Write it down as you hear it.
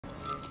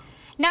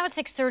Now at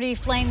 6:30,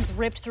 flames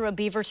ripped through a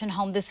Beaverton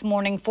home this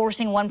morning,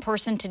 forcing one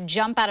person to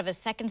jump out of a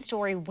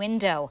second-story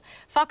window.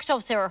 Fox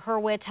 12's Sarah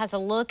Hurwitz has a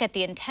look at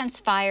the intense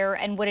fire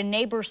and what a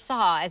neighbor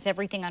saw as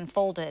everything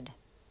unfolded.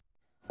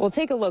 Well,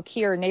 take a look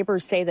here.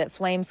 Neighbors say that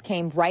flames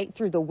came right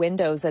through the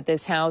windows at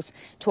this house.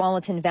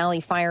 Tualatin Valley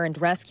Fire and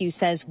Rescue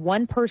says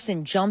one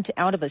person jumped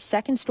out of a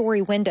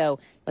second-story window,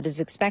 but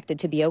is expected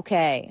to be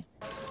okay.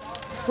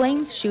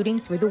 Flames shooting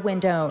through the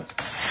windows.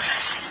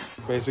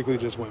 Basically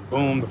just went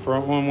boom, the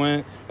front one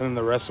went, and then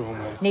the rest of them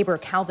went. Neighbor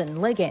Calvin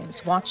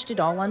Liggins watched it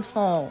all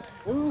unfold.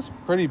 It was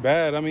pretty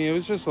bad. I mean, it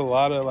was just a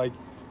lot of,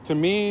 to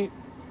me,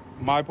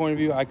 my point of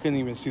view, I couldn't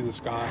even see the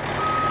sky.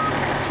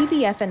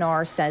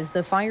 TVFNR says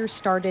the fire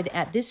started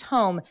at this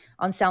home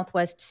on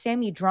Southwest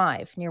Sammy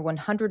Drive near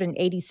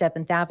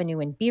 187th Avenue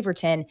in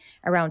Beaverton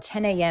around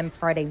 10 a.m.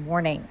 Friday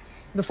morning.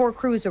 Before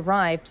crews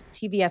arrived,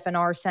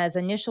 TVFNR says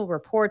initial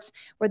reports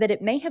were that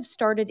it may have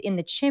started in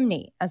the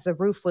chimney as the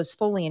roof was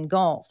fully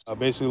engulfed.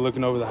 Basically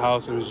looking over the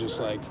house, it was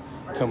just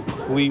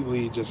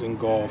completely just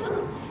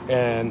engulfed.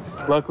 And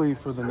luckily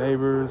for the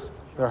neighbors,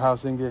 their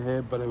house didn't get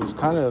hit, but it was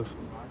kind of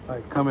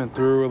coming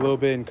through a little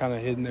bit and kind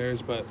of hitting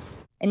theirs.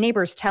 And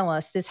neighbors tell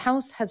us this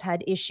house has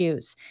had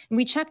issues.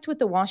 We checked with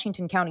the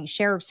Washington County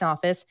Sheriff's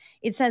Office.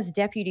 It says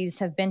deputies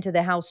have been to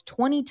the house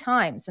 20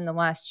 times in the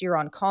last year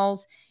on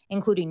calls,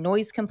 including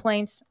noise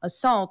complaints,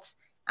 assaults,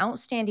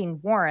 outstanding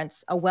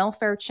warrants, a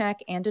welfare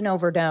check, and an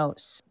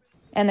overdose.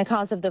 And the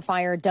cause of the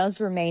fire does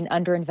remain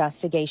under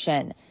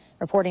investigation.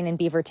 Reporting in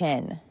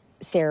Beaverton,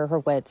 Sarah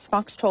Hurwitz,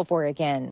 Fox 12 Oregon.